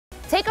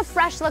Take a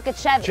fresh look at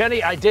Chevy.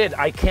 Jenny, I did.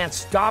 I can't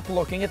stop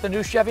looking at the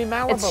new Chevy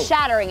Malibu. It's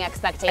shattering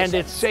expectations. And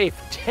it's safe.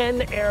 10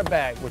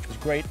 airbag, which was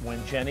great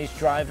when Jenny's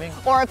driving.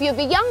 Or if you have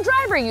a young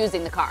driver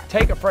using the car.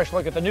 Take a fresh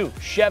look at the new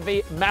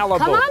Chevy Malibu.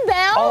 Come on,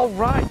 Bill. All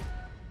right.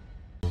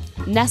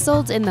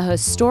 Nestled in the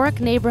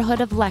historic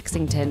neighborhood of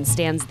Lexington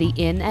stands the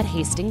Inn at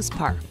Hastings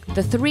Park.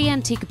 The 3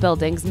 antique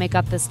buildings make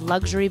up this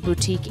luxury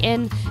boutique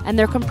inn, and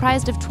they're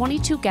comprised of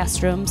 22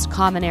 guest rooms,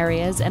 common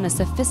areas, and a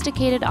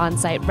sophisticated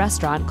on-site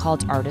restaurant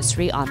called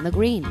Artistry on the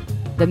Green.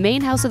 The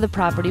main house of the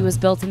property was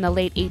built in the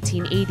late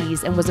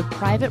 1880s and was a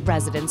private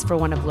residence for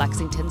one of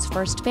Lexington's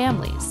first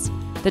families.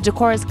 The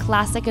decor is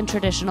classic and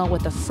traditional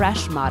with a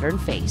fresh, modern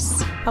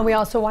face. And we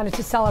also wanted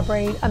to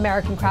celebrate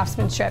American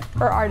craftsmanship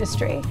or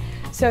artistry.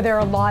 So there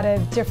are a lot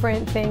of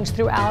different things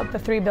throughout the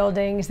 3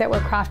 buildings that were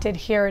crafted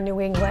here in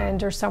New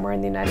England or somewhere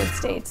in the United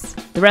States.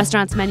 The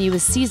restaurant's menu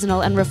is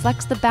seasonal and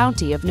reflects the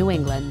bounty of New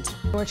England.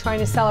 We're trying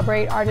to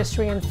celebrate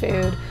artistry and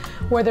food,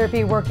 whether it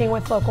be working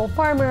with local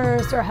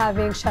farmers or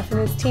having Chef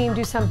and his team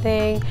do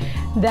something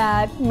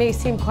that may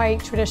seem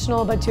quite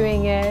traditional, but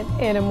doing it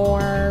in a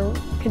more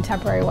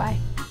contemporary way.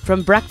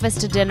 From breakfast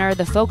to dinner,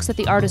 the folks at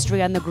the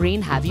Artistry on the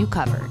Green have you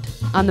covered.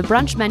 On the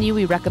brunch menu,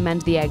 we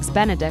recommend the Eggs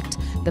Benedict.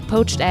 The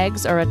poached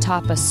eggs are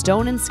atop a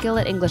stone and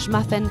skillet English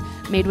muffin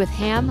made with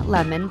ham,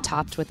 lemon,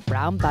 topped with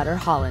brown butter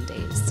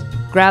hollandaise.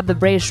 Grab the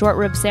braised short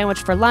rib sandwich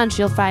for lunch.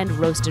 You'll find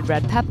roasted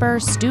red pepper,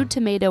 stewed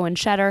tomato, and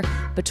cheddar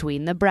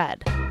between the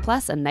bread,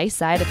 plus a nice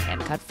side of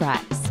hand-cut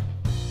fries.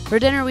 For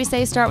dinner, we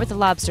say start with a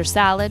lobster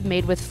salad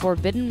made with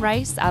forbidden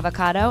rice,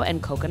 avocado,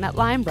 and coconut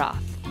lime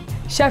broth.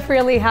 Chef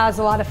really has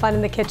a lot of fun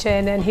in the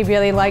kitchen, and he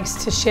really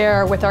likes to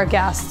share with our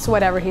guests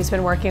whatever he's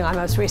been working on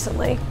most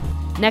recently.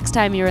 Next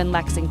time you're in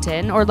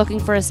Lexington or looking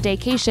for a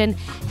staycation,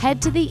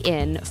 head to the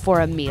inn for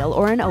a meal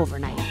or an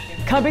overnight.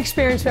 Come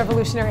experience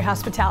revolutionary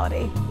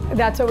hospitality.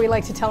 That's what we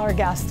like to tell our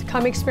guests.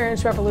 Come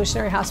experience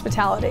revolutionary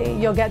hospitality.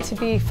 You'll get to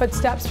be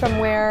footsteps from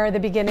where the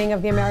beginning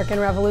of the American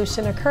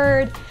Revolution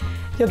occurred.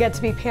 You'll get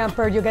to be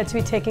pampered, you'll get to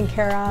be taken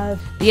care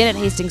of. The Inn at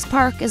Hastings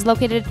Park is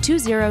located at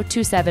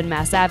 2027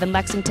 Mass Ave in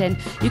Lexington.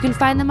 You can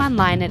find them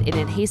online at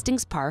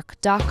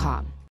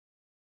innathastingspark.com.